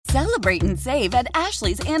Celebrate and save at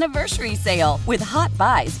Ashley's Anniversary Sale. With Hot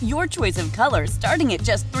Buys, your choice of colors starting at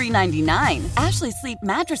just $3.99. Ashley Sleep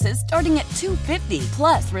mattresses starting at $2.50.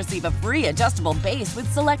 Plus, receive a free adjustable base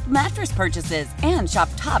with select mattress purchases. And shop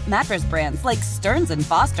top mattress brands like Stearns &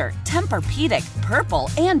 Foster, Tempur-Pedic, Purple,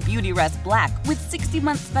 and Beautyrest Black with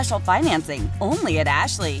 60-month special financing. Only at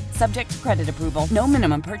Ashley. Subject to credit approval. No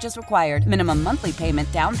minimum purchase required. Minimum monthly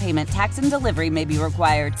payment, down payment, tax, and delivery may be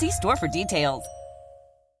required. See store for details.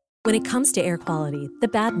 When it comes to air quality, the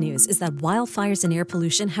bad news is that wildfires and air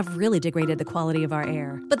pollution have really degraded the quality of our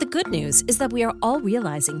air. But the good news is that we are all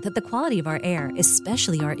realizing that the quality of our air,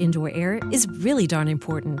 especially our indoor air, is really darn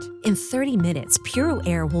important. In 30 minutes, Puro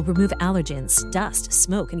Air will remove allergens, dust,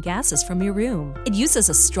 smoke, and gases from your room. It uses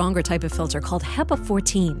a stronger type of filter called HEPA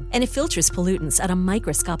 14, and it filters pollutants at a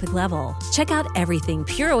microscopic level. Check out everything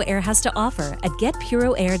Puro Air has to offer at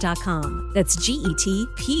getpuroair.com. That's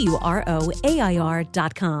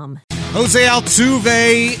GETPUROAIR.com. Jose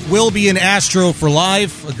Altuve will be an Astro for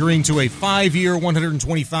life, agreeing to a 5-year,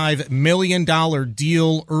 $125 million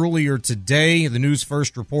deal earlier today. The news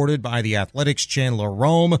first reported by The Athletic's Chandler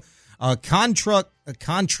Rome.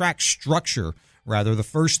 Contract structure, rather. The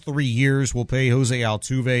first 3 years will pay Jose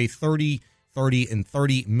Altuve $30 and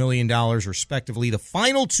 $30 million, respectively. The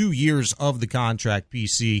final 2 years of the contract,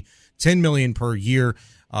 PC, $10 million per year.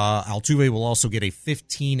 Altuve will also get a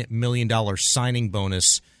 $15 million signing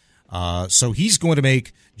bonus. So he's going to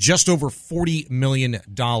make just over $40 million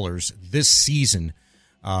this season,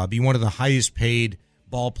 be one of the highest paid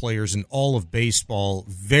ball players in all of baseball.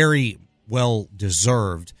 Very well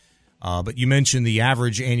deserved. But you mentioned the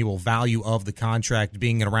average annual value of the contract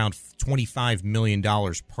being at around $25 million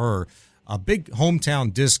per. A big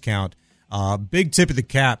hometown discount, big tip of the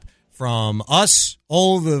cap from us,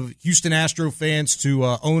 all the Houston Astro fans, to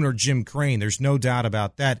owner Jim Creighton. There's no doubt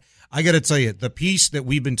about that. I got to tell you, the piece that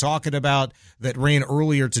we've been talking about that ran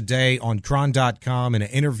earlier today on Cron.com in an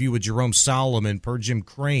interview with Jerome Solomon per Jim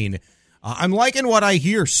Creighton, I'm liking what I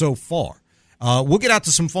hear so far. We'll get out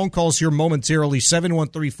to some phone calls here momentarily,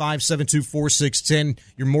 713-572-4610.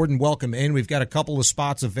 You're more than welcome in. We've got a couple of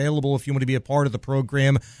spots available if you want to be a part of the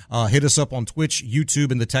program. Hit us up on Twitch,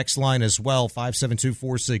 YouTube, and the text line as well,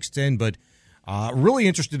 572-4610. But really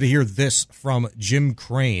interested to hear this from Jim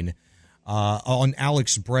Creighton. On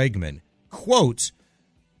Alex Bregman. Quote,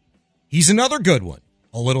 he's another good one.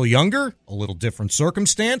 A little younger, a little different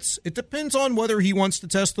circumstance. It depends on whether he wants to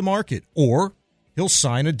test the market, or he'll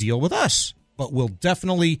sign a deal with us, but we'll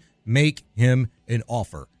definitely make him an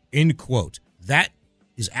offer. End quote. That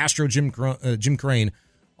is Astro Jim Creighton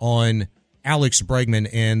on Alex Bregman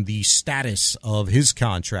and the status of his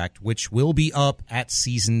contract, which will be up at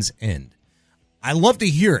season's end. I love to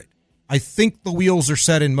hear it. I think the wheels are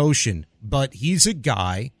set in motion, but he's a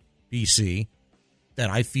guy, BC, that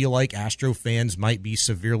I feel like Astro fans might be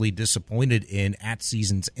severely disappointed in at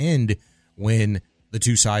season's end when the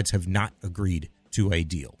two sides have not agreed to a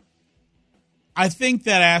deal. I think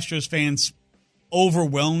that Astros fans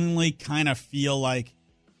overwhelmingly kind of feel like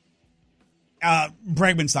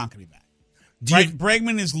Bregman's not going to be back.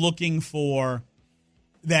 Bregman is looking for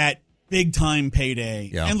that big-time payday.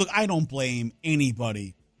 Yeah. And look, I don't blame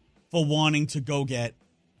anybody for wanting to go get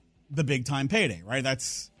the big-time payday, right?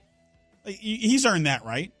 He's earned that,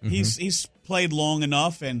 right? Mm-hmm. He's played long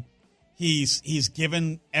enough, and he's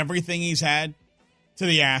given everything he's had to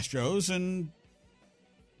the Astros, and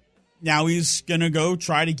now he's going to go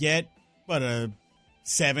try to get, a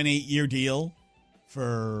 7-8 year deal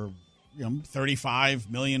for $35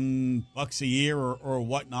 million a year or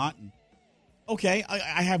whatnot. And okay,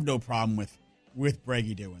 I have no problem with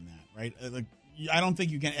Breggy doing that, right? I don't think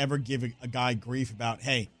you can ever give a guy grief about,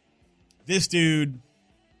 hey, this dude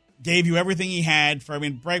gave you everything he had.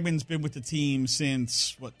 Bregman's been with the team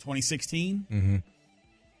since, 2016? Mm-hmm.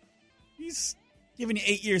 He's given you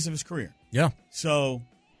 8 years of his career. Yeah. So,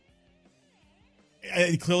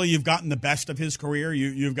 clearly you've gotten the best of his career.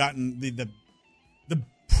 You've gotten the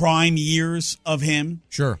prime years of him.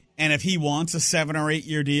 Sure. And if he wants a 7 or 8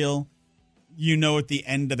 year deal, at the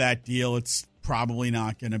end of that deal, it's probably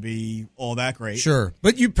not going to be all that great. Sure.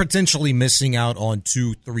 But you're potentially missing out on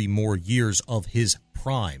 2-3 more years of his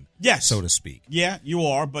prime, yes, so to speak. Yeah, you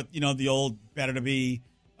are. But, the old better to be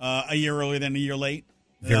a year earlier than a year late.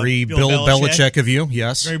 Very Bill Belichick of you,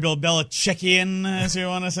 yes. Very Bill Belichickian, as you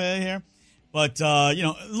want to say here. But,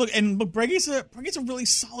 look, Breggy's a really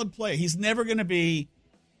solid player. He's never going to be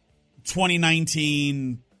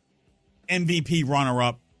 2019 MVP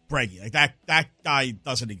runner-up Breggy. Like, that guy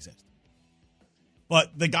doesn't exist.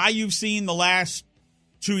 But the guy you've seen the last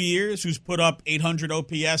 2 years who's put up 800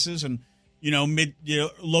 OPSs and,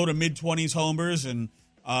 low to mid-20s homers and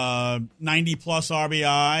 90-plus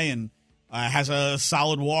RBI and has a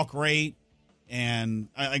solid walk rate. And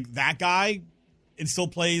like that guy, it still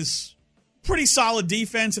plays pretty solid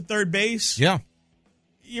defense at third base. Yeah.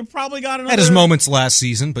 You probably got another... Had his moments last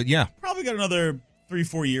season, but yeah. Probably got another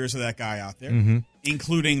 3-4 years of that guy out there,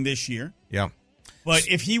 including this year. Yeah. But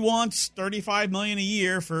if he wants $35 million a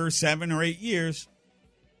year for 7 or 8 years,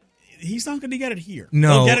 he's not going to get it here.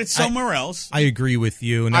 No. He'll get it somewhere else. I agree with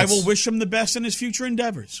you. And I will wish him the best in his future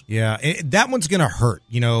endeavors. Yeah, that one's going to hurt,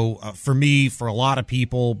 for me, for a lot of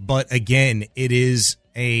people. But again, it is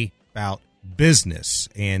about business,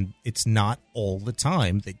 and it's not all the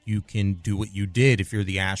time that you can do what you did if you're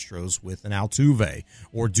the Astros with an Altuve,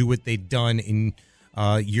 or do what they've done in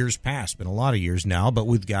years past, been a lot of years now, but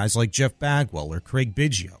with guys like Jeff Bagwell or Craig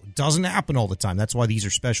Biggio. It doesn't happen all the time. That's why these are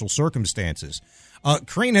special circumstances.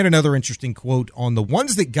 Creighton had another interesting quote on the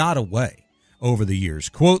ones that got away over the years.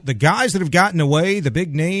 Quote, the guys that have gotten away, the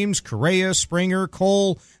big names, Correa, Springer,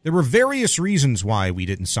 Cole, there were various reasons why we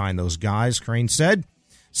didn't sign those guys, Creighton said.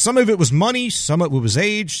 Some of it was money, some of it was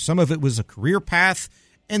age, some of it was a career path,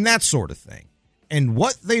 and that sort of thing. And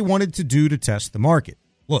what they wanted to do to test the market.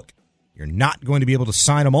 Look, you're not going to be able to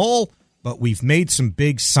sign them all, but we've made some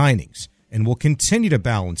big signings, and we'll continue to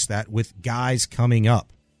balance that with guys coming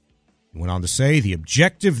up. He went on to say the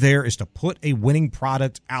objective there is to put a winning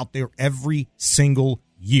product out there every single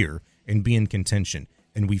year and be in contention.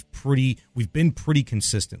 And we've been pretty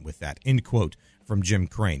consistent with that, end quote. From Jim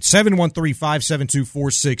Creighton.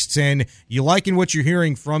 713-572-4610. You liking what you're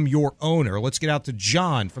hearing from your owner? Let's get out to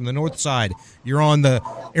John from the north side. You're on the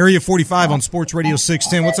Area 45 on Sports Radio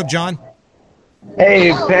 610. What's up, John?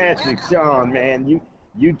 Hey, Patrick, Shaun, man.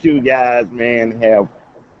 You two guys, man, have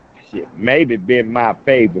maybe been my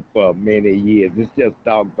favorite for many years. It's just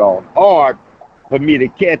doggone hard for me to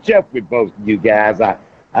catch up with both of you guys. I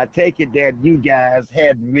take it that you guys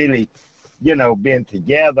hadn't really, been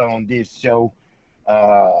together on this show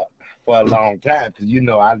for a long time, because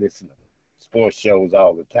I listen to sports shows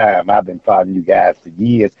all the time. I've been following you guys for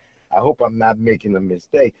years. I hope I'm not making a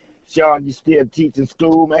mistake. Shaun, you still teaching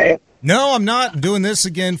school, man? No, I'm not. I'm doing this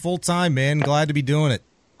again full time, man. Glad to be doing it.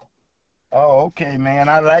 Oh, okay, man.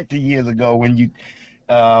 I liked the years ago when you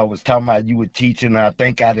was talking about you were teaching, I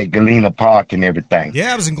think, out at Galena Park and everything.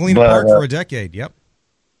 Yeah, I was in Galena Park for a decade. Yep.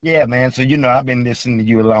 Yeah, man. So, I've been listening to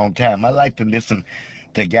you a long time. I like to listen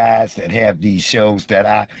to guys that have these shows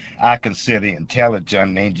that I consider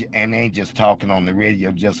intelligent and ain't just talking on the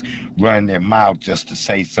radio, just running their mouth just to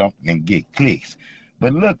say something and get clicks.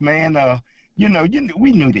 But look, man,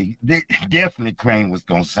 we knew they definitely Crane was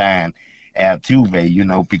going to sign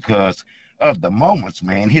Altuve, because of the moments,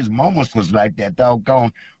 man. His moments was like that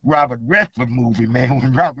doggone Robert Redford movie, man,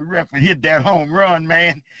 when Robert Redford hit that home run,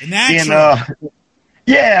 man.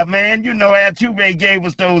 Yeah, man, Altuve gave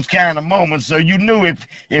us those kind of moments, so you knew if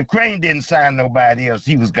Crane didn't sign nobody else,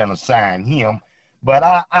 he was going to sign him. But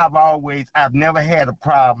I've never had a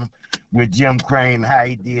problem with Jim Crane, how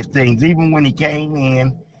he did things, even when he came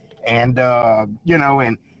in and,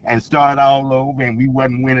 and started all over and we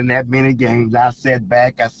wasn't winning that many games. I sat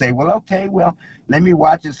back, I say, let me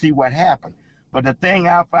watch and see what happened. But the thing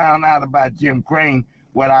I found out about Jim Crane,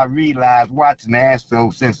 what I realized watching the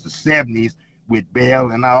Astros since the 70s, with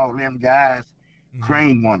Bell and all them guys,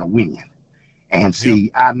 Crane want to win. And see,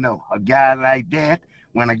 I know a guy like that,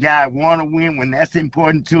 when a guy want to win, when that's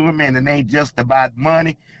important to him and it ain't just about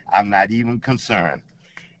money, I'm not even concerned.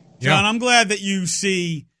 John, I'm glad that you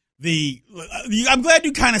see I'm glad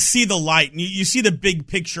you kind of see the light and you see the big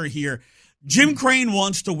picture here. Jim Crane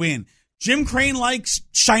wants to win. Jim Crane likes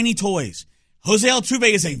shiny toys. Jose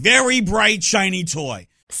Altuve is a very bright, shiny toy.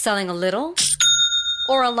 Selling a little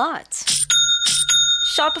or a lot?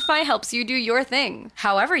 Shopify helps you do your thing,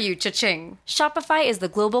 however you cha-ching. Shopify is the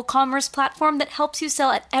global commerce platform that helps you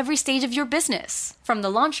sell at every stage of your business. From the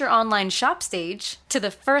launch your online shop stage, to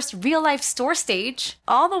the first real-life store stage,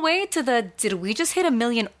 all the way to the did we just hit 1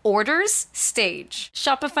 million orders stage.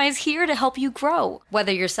 Shopify's here to help you grow.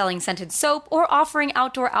 Whether you're selling scented soap or offering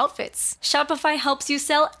outdoor outfits, Shopify helps you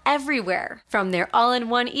sell everywhere. From their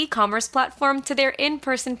all-in-one e-commerce platform to their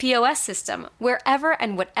in-person POS system, wherever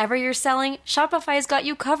and whatever you're selling, Shopify's got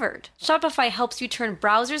you covered. Shopify helps you turn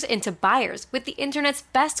browsers into buyers with the internet's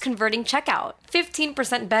best converting checkout.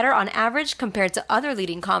 15% better on average compared to other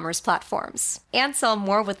leading commerce platforms. And sell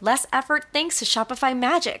more with less effort thanks to Shopify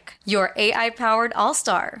Magic, your AI-powered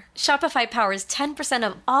all-star. Shopify powers 10%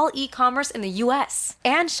 of all e-commerce in the U.S.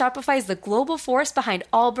 And Shopify is the global force behind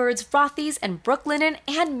Allbirds, Rothy's, and Brooklinen,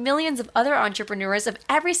 and millions of other entrepreneurs of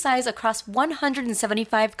every size across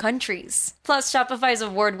 175 countries. Plus, Shopify's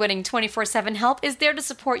award-winning 24/7 help is there there to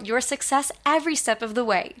support your success every step of the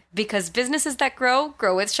way. Because businesses that grow,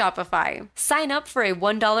 grow with Shopify. Sign up for a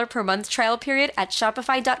 $1 per month trial period at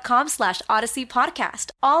shopify.com/Odyssey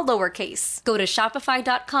Podcast, all lowercase. Go to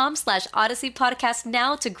shopify.com/Odyssey Podcast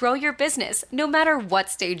now to grow your business, no matter what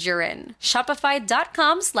stage you're in.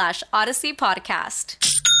 Shopify.com/Odyssey Podcast.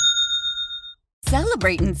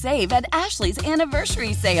 Celebrate and save at Ashley's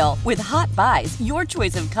Anniversary Sale. With Hot Buys, your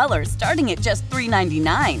choice of colors starting at just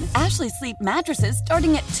 $3.99. Ashley Sleep mattresses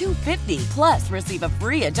starting at $2.50. Plus, receive a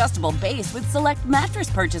free adjustable base with select mattress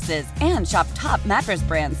purchases. And shop top mattress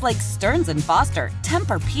brands like Stearns & Foster,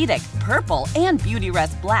 Tempur-Pedic, Purple, and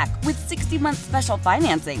Beautyrest Black with 60-month special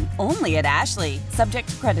financing. Only at Ashley. Subject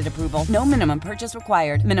to credit approval. No minimum purchase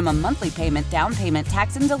required. Minimum monthly payment, down payment,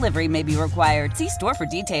 tax, and delivery may be required. See store for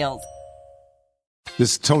details.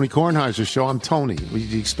 This is Tony Kornheiser's show. I'm Tony.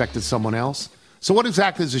 You expected someone else? So what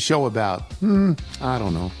exactly is the show about? I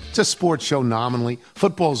don't know. It's a sports show nominally.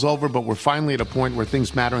 Football's over, but we're finally at a point where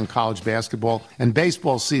things matter in college basketball, and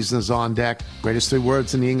baseball season is on deck. Greatest 3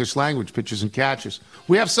 words in the English language, pitchers and catchers.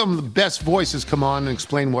 We have some of the best voices come on and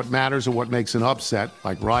explain what matters or what makes an upset,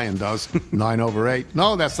 like Ryan does, 9/8.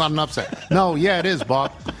 No, that's not an upset. No, yeah, it is,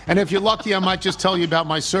 Bob. And if you're lucky, I might just tell you about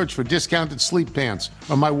my search for discounted sleep pants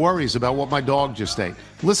or my worries about what my dog just ate.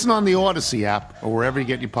 Listen on the Odyssey app or wherever you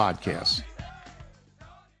get your podcasts.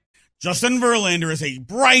 Justin Verlander is a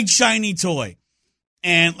bright, shiny toy.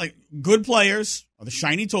 And, good players are the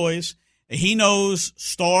shiny toys. He knows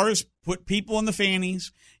stars put people in the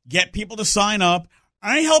fannies, get people to sign up.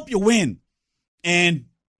 I help you win. And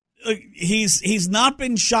he's not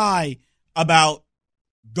been shy about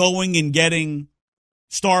going and getting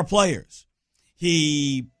star players.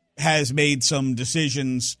 He has made some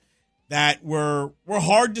decisions that were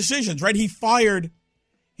hard decisions, right? He fired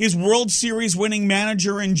his World Series winning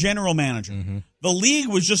manager and general manager. Mm-hmm. The league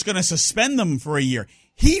was just going to suspend them for a year.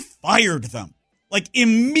 He fired them,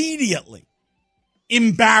 immediately.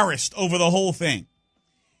 Embarrassed over the whole thing.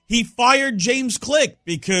 He fired James Click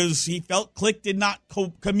because he felt Click did not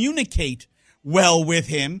communicate well with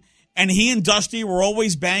him, and he and Dusty were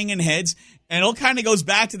always banging heads. And it all kind of goes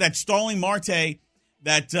back to that Starling Marte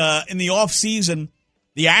that in the offseason,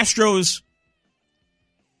 the Astros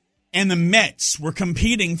and the Mets were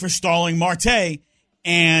competing for Starling Marte,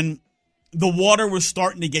 and the water was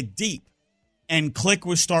starting to get deep, and Click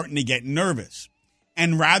was starting to get nervous.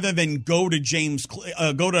 And rather than go to Jim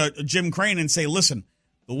Creighton and say, listen,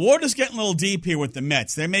 the water's getting a little deep here with the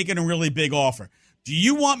Mets. They're making a really big offer. Do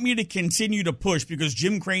you want me to continue to push? Because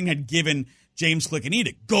Jim Creighton had given James Click an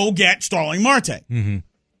edict. Go get Starling Marte. Mm-hmm.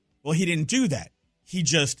 Well, he didn't do that. He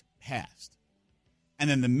just passed. And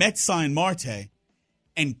then the Mets signed Marte,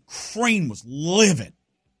 and Creighton was livid.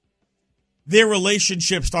 Their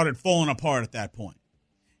relationship started falling apart at that point.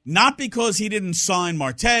 Not because he didn't sign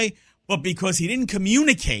Marte, but because he didn't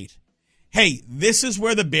communicate, hey, this is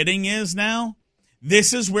where the bidding is now.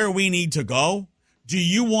 This is where we need to go. Do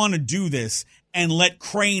you want to do this? And let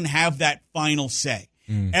Creighton have that final say.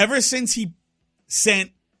 Ever since he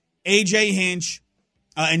sent A.J. Hinch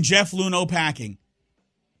and Jeff Luhnow packing,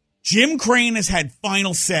 Jim Creighton has had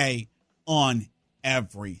final say on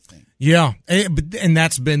everything. Yeah, and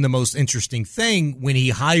that's been the most interesting thing when he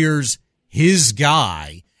hires his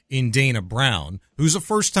guy in Dana Brown, who's a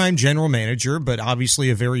first-time general manager, but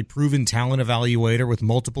obviously a very proven talent evaluator with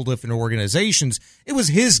multiple different organizations. It was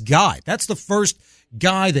his guy. That's the first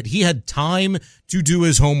guy that he had time to do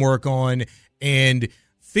his homework on and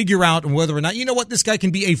figure out whether or not, you know what, this guy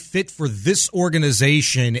can be a fit for this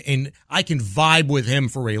organization and I can vibe with him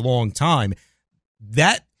for a long time.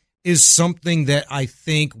 That is something that I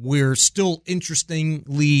think we're still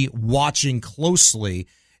interestingly watching closely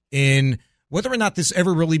in whether or not this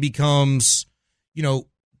ever really becomes,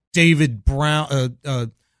 David Brown.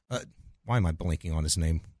 Why am I blanking on his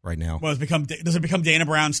name right now? Well, does it become Dana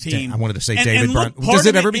Brown's team? I wanted to say David Brown. Does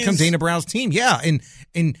it ever become Dana Brown's team? Yeah,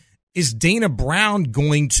 and is Dana Brown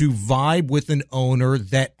going to vibe with an owner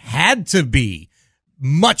that had to be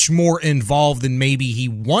much more involved than maybe he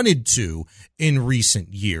wanted to in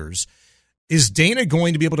recent years? Is Dana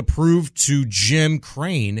going to be able to prove to Jim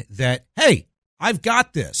Creighton that, hey, I've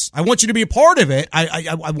got this. I want you to be a part of it.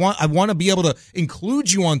 I want to be able to include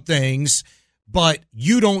you on things, but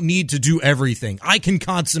you don't need to do everything. I can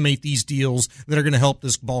consummate these deals that are going to help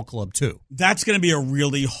this ball club too. That's going to be a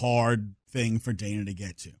really hard thing for Dana to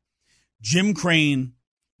get to. Jim Creighton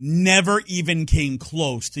never even came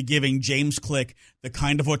close to giving James Click the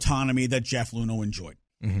kind of autonomy that Jeff Luhnow enjoyed.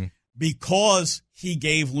 Mm-hmm. Because he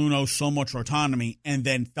gave Luhnow so much autonomy and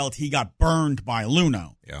then felt he got burned by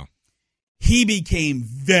Luhnow. Yeah. he became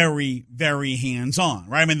very, very hands-on,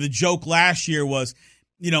 right? I mean, the joke last year was,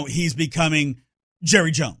 he's becoming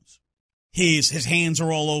Jerry Jones. His hands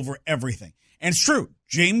are all over everything. And it's true.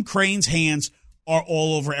 Jim Crane's hands are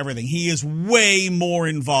all over everything. He is way more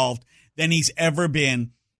involved than he's ever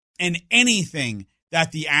been in anything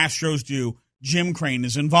that the Astros do. Jim Crane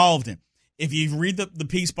is involved in. If you read the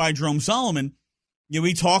piece by Jerome Solomon,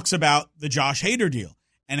 he talks about the Josh Hader deal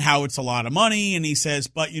and how it's a lot of money. And he says,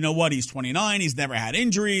 but you know what? He's 29. He's never had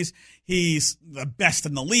injuries. He's the best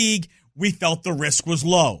in the league. We felt the risk was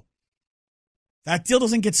low. That deal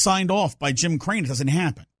doesn't get signed off by Jim Crane. It doesn't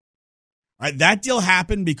happen. Right? That deal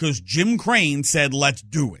happened because Jim Crane said, let's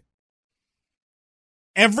do it.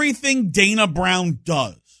 Everything Dana Brown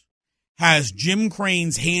does has Jim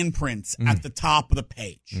Crane's handprints at the top of the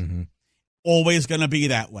page. Mm-hmm. Always going to be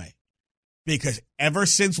that way. Because ever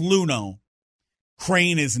since Luno,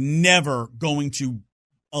 Crane is never going to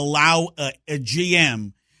allow a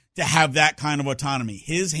GM to have that kind of autonomy.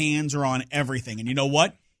 His hands are on everything. And you know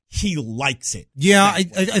what? He likes it. Yeah, I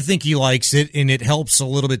think he likes it, and it helps a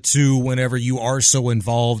little bit, too, whenever you are so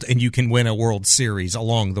involved and you can win a World Series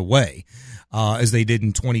along the way, as they did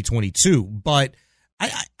in 2022. But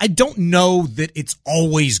I don't know that it's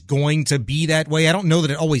always going to be that way. I don't know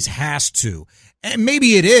that it always has to. And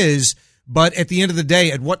maybe it is, but at the end of the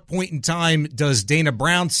day, at what point in time does Dana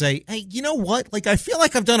Brown say, hey, you know what? Like, I feel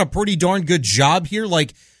like I've done a pretty darn good job here.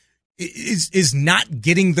 Like, is not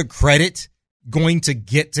getting the credit going to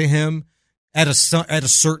get to him at a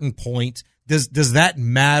certain point? Does that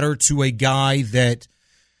matter to a guy that,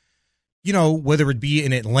 whether it be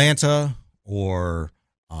in Atlanta or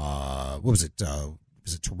what was it?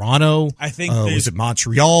 Was it Toronto? I think was it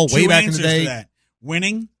Montreal way back in the day? To that.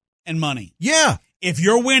 Winning and money. Yeah. If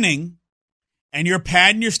you're winning and you're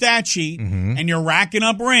padding your stat sheet and you're racking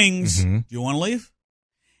up rings, do you want to leave?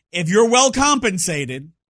 If you're well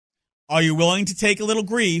compensated, are you willing to take a little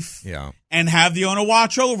grief and have the owner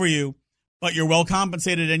watch over you, but you're well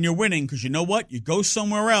compensated and you're winning? Because you know what? You go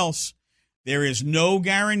somewhere else, there is no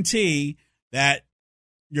guarantee that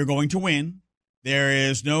you're going to win. There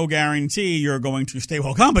is no guarantee you're going to stay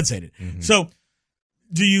well compensated. Mm-hmm. So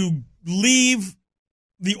do you leave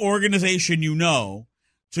the organization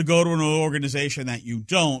to go to an organization that you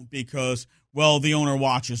don't because, well, the owner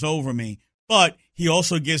watches over me, but he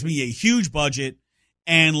also gives me a huge budget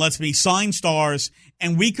and lets me sign stars,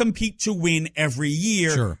 and we compete to win every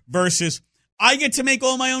year versus I get to make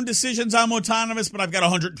all my own decisions. I'm autonomous, but I've got a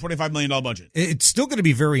 $125 million budget. It's still going to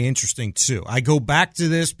be very interesting, too. I go back to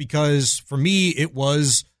this because, for me, it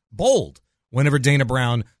was bold whenever Dana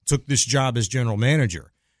Brown took this job as general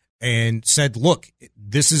manager and said, look,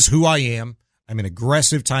 this is who I am. I'm an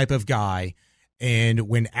aggressive type of guy. And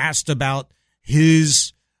when asked about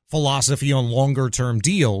his philosophy on longer-term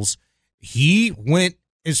deals, he went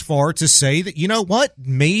as far to say that, you know what,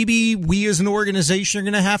 maybe we as an organization are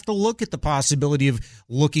going to have to look at the possibility of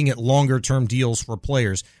looking at longer-term deals for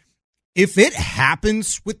players. If it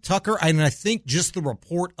happens with Tucker, and I think just the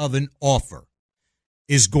report of an offer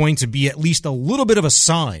is going to be at least a little bit of a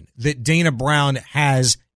sign that Dana Brown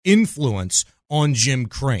has influence on Jim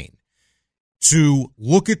Crane, to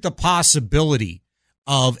look at the possibility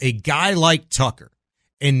of a guy like Tucker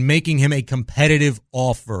and making him a competitive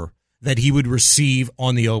offer that he would receive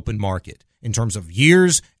on the open market in terms of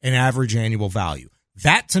years and average annual value.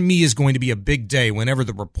 That, to me, is going to be a big day whenever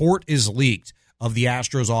the report is leaked of the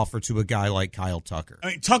Astros offer to a guy like Kyle Tucker. I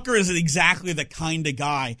mean, Tucker is exactly the kind of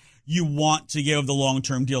guy you want to give the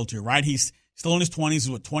long-term deal to, right? He's still in his 20s.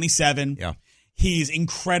 He's 27. Yeah. He's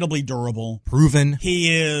incredibly durable. Proven.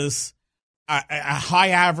 He is a high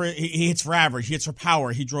average. He hits for average. He hits for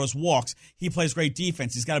power. He draws walks. He plays great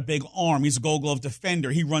defense. He's got a big arm. He's a Gold Glove defender.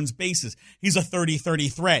 He runs bases. He's a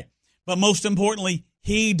 30-30 threat. But most importantly,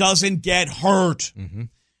 he doesn't get hurt. Mm-hmm.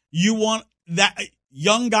 You want that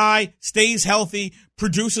young guy, stays healthy,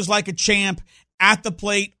 produces like a champ at the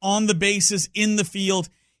plate, on the bases, in the field.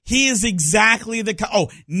 He is exactly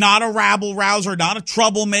not a rabble-rouser, not a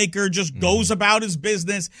troublemaker, just goes about his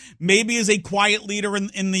business, maybe is a quiet leader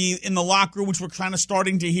in the locker room, which we're kind of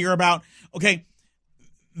starting to hear about. Okay,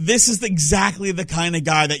 this is exactly the kind of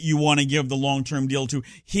guy that you want to give the long-term deal to.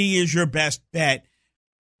 He is your best bet,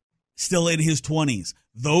 still in his 20s.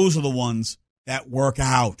 Those are the ones that work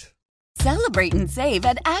out. Celebrate and save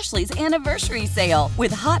at Ashley's Anniversary Sale.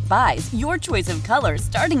 With Hot Buys, your choice of colors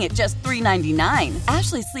starting at just $3.99.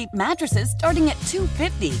 Ashley Sleep mattresses starting at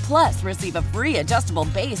 $2.50. Plus, receive a free adjustable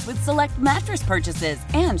base with select mattress purchases.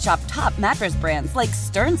 And shop top mattress brands like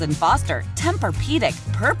Stearns & Foster,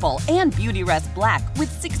 Tempur-Pedic, Purple, and Beautyrest Black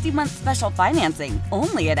with 60-month special financing.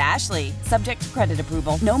 Only at Ashley. Subject to credit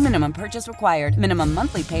approval. No minimum purchase required. Minimum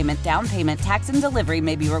monthly payment, down payment, tax, and delivery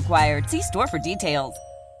may be required. See store for details.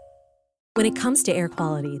 When it comes to air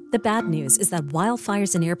quality, the bad news is that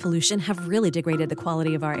wildfires and air pollution have really degraded the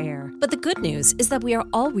quality of our air. But the good news is that we are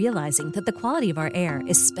all realizing that the quality of our air,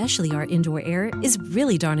 especially our indoor air, is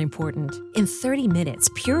really darn important. In 30 minutes,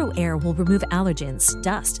 Puro Air will remove allergens,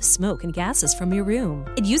 dust, smoke, and gases from your room.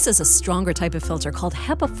 It uses a stronger type of filter called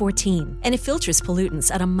HEPA 14, and it filters pollutants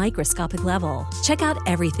at a microscopic level. Check out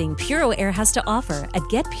everything Puro Air has to offer at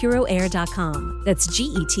getpuroair.com. That's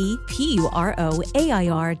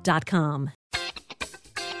GETPUROAIR.com.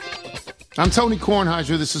 I'm Tony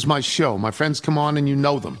Kornheiser. This is my show. My friends come on and you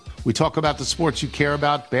know them. We talk about the sports you care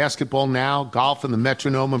about, basketball now, golf, and the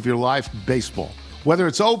metronome of your life, baseball. Whether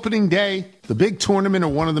it's opening day, the big tournament, or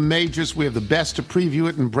one of the majors, we have the best to preview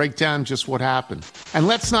it and break down just what happened. And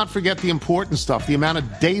let's not forget the important stuff, the amount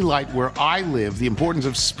of daylight where I live, the importance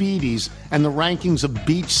of speedies, and the rankings of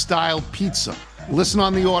beach-style pizza. Listen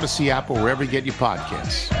on the Odyssey app or wherever you get your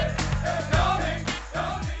podcasts.